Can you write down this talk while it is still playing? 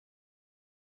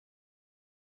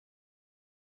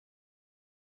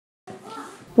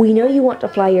We know you want to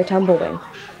fly your tumblewing,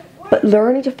 but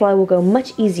learning to fly will go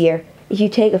much easier if you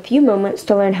take a few moments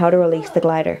to learn how to release the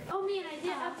glider. Oh man, I did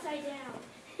it upside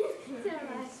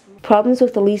down. Problems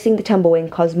with releasing the tumblewing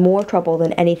cause more trouble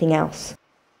than anything else.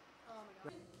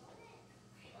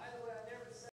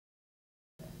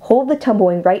 Hold the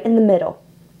tumblewing right in the middle,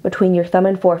 between your thumb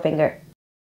and forefinger.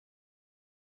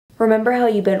 Remember how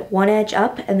you bent one edge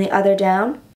up and the other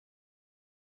down?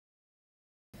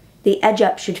 The edge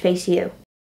up should face you.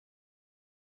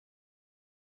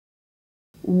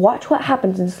 Watch what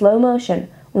happens in slow motion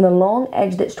when the long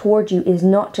edge that's towards you is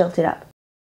not tilted up.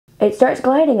 It starts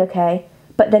gliding okay,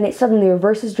 but then it suddenly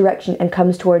reverses direction and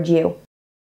comes towards you.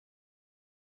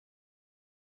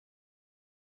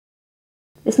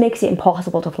 This makes it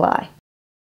impossible to fly.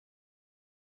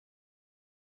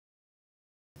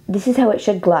 This is how it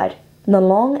should glide. The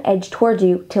long edge towards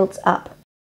you tilts up.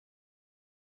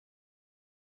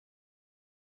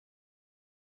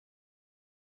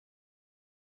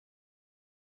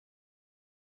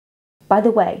 By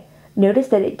the way, notice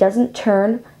that it doesn't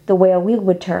turn the way a wheel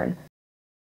would turn.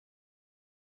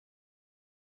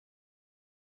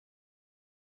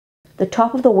 The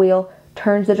top of the wheel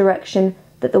turns the direction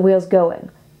that the wheel's going.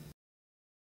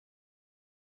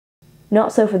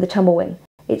 Not so for the tumblewing.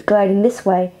 It's gliding this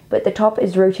way, but the top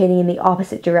is rotating in the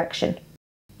opposite direction.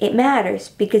 It matters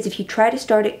because if you try to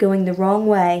start it going the wrong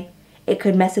way, it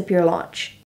could mess up your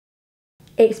launch.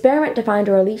 Experiment to find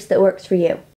a release that works for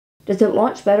you. Does it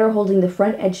launch better holding the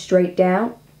front edge straight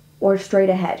down or straight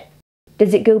ahead?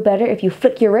 Does it go better if you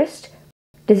flick your wrist?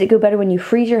 Does it go better when you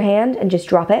freeze your hand and just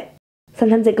drop it?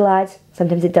 Sometimes it glides,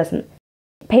 sometimes it doesn't.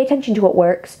 Pay attention to what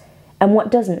works and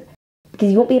what doesn't,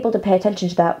 because you won't be able to pay attention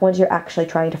to that once you're actually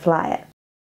trying to fly it.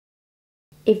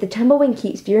 If the tumblewing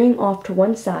keeps veering off to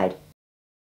one side,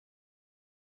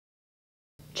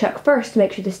 check first to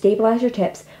make sure the stabilizer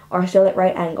tips are still at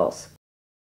right angles.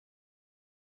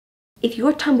 If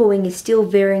your tumblewing is still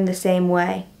veering the same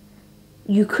way,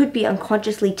 you could be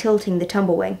unconsciously tilting the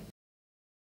tumblewing.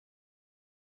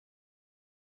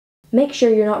 Make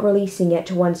sure you're not releasing it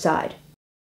to one side.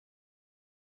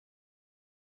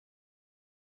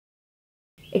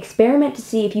 Experiment to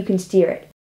see if you can steer it.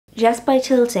 Just by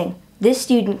tilting, this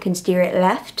student can steer it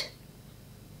left,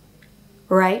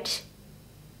 right,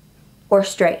 or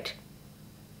straight.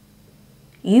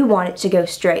 You want it to go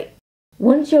straight.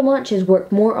 Once your launches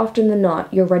work more often than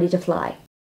not, you're ready to fly.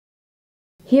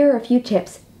 Here are a few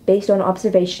tips based on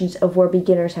observations of where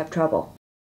beginners have trouble.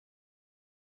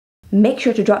 Make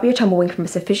sure to drop your tumblewing from a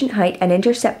sufficient height and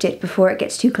intercept it before it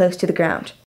gets too close to the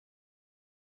ground.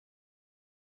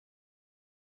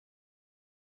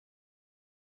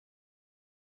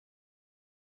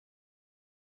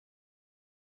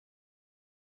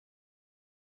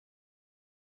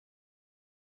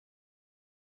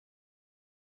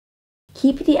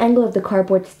 Keep the angle of the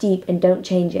cardboard steep and don't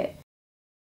change it.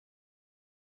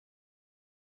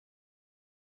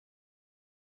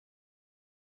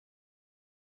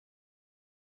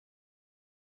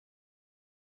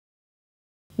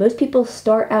 Most people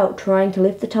start out trying to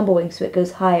lift the tumblewing so it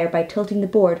goes higher by tilting the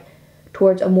board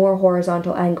towards a more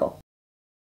horizontal angle.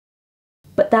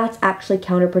 But that's actually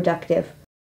counterproductive.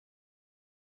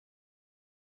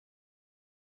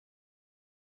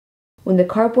 When the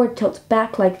cardboard tilts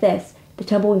back like this, the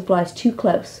tumblewing flies too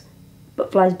close,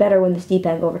 but flies better when the steep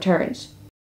angle returns.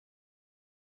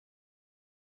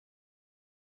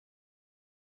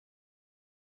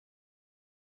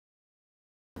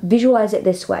 Visualize it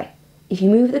this way. If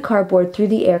you move the cardboard through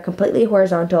the air completely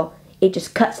horizontal, it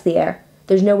just cuts the air.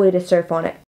 There's no way to surf on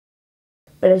it.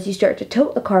 But as you start to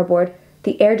tilt the cardboard,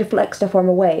 the air deflects to form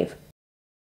a wave.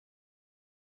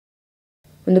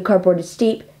 When the cardboard is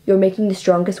steep, you're making the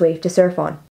strongest wave to surf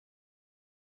on.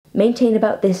 Maintain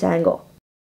about this angle.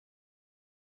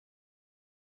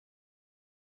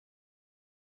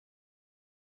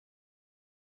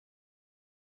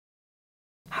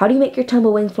 How do you make your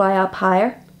tumblewing fly up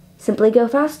higher? Simply go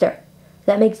faster.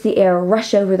 That makes the air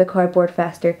rush over the cardboard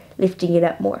faster, lifting it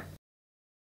up more.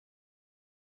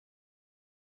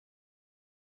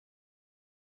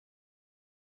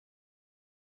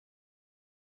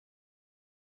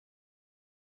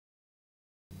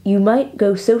 You might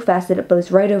go so fast that it blows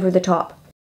right over the top.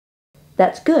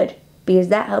 That's good, because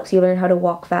that helps you learn how to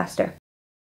walk faster.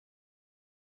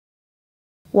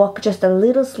 Walk just a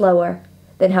little slower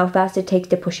than how fast it takes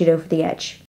to push it over the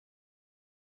edge.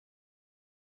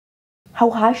 How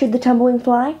high should the tumblewing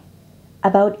fly?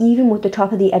 About even with the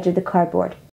top of the edge of the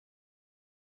cardboard.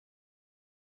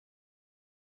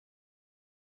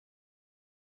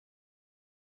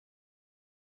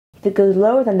 If it goes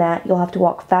lower than that, you'll have to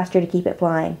walk faster to keep it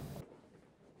flying.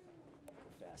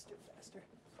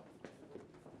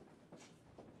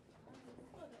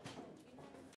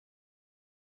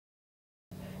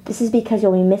 This is because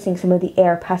you'll be missing some of the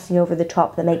air passing over the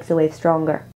top that makes the wave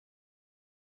stronger.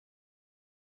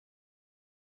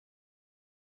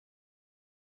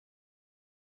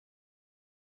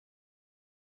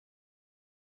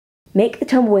 Make the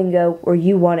tumbling go where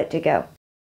you want it to go.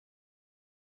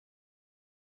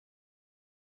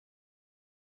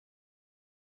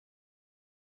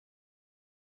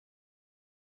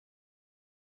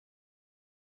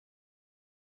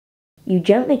 You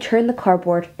gently turn the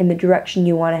cardboard in the direction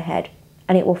you want to head,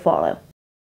 and it will follow.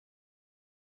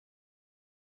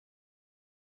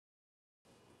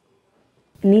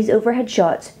 In these overhead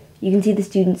shots, you can see the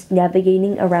students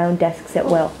navigating around desks at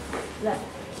will. Left.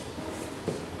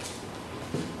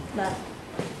 Left.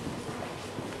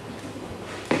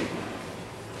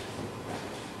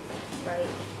 Right.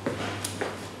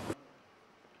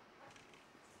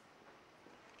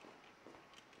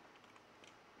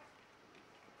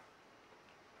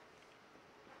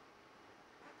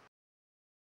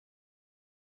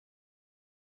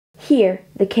 Here,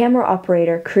 the camera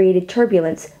operator created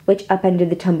turbulence which upended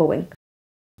the tumblewing.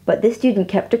 But this student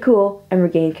kept her cool and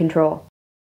regained control.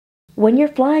 When you're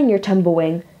flying your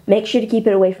tumblewing, make sure to keep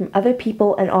it away from other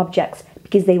people and objects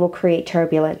because they will create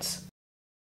turbulence.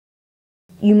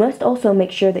 You must also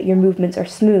make sure that your movements are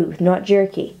smooth, not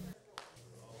jerky.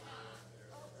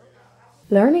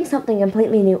 Learning something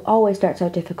completely new always starts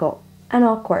out difficult and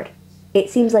awkward. It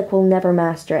seems like we'll never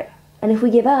master it, and if we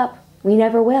give up, we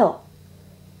never will.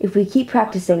 If we keep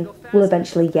practicing, we'll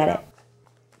eventually get it.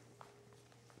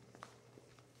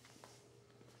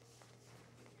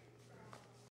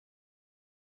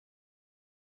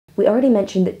 We already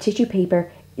mentioned that tissue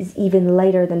paper is even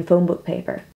lighter than phone book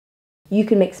paper. You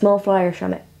can make small flyers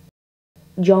from it.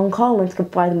 John Collins can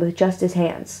fly them with just his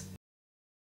hands.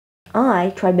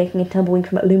 I tried making a tumbling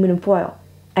from aluminum foil,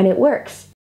 and it works.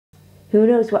 Who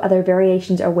knows what other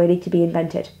variations are waiting to be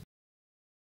invented.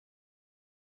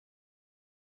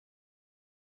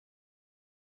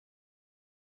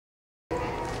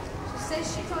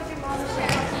 Says she told your mom to